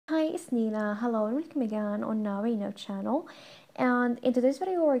Hi, it's Nina. Hello and welcome again on Now We Know channel. And in today's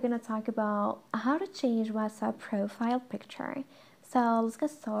video, we're going to talk about how to change WhatsApp profile picture. So let's get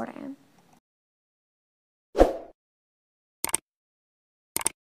started.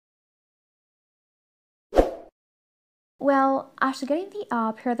 Well, after getting the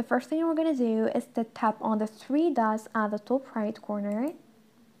app here, the first thing we're going to do is to tap on the three dots at the top right corner.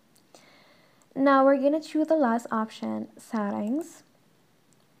 Now we're going to choose the last option, settings.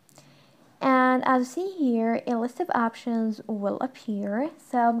 And as you see here, a list of options will appear.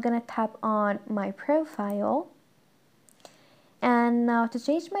 So I'm going to tap on my profile. And now to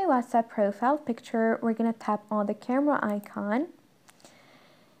change my WhatsApp profile picture, we're going to tap on the camera icon.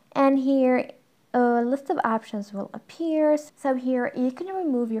 And here a list of options will appear. So here you can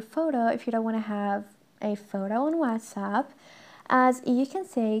remove your photo if you don't want to have a photo on WhatsApp. As you can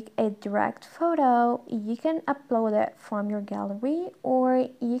take a direct photo, you can upload it from your gallery or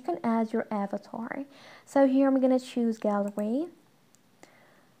you can add your avatar. So here I'm going to choose gallery.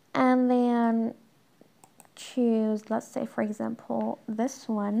 And then choose, let's say for example, this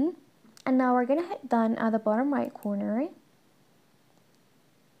one. And now we're gonna hit done at the bottom right corner.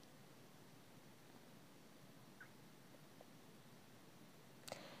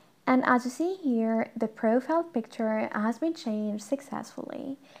 And as you see here, the profile picture has been changed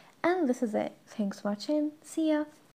successfully. And this is it. Thanks for watching. See ya.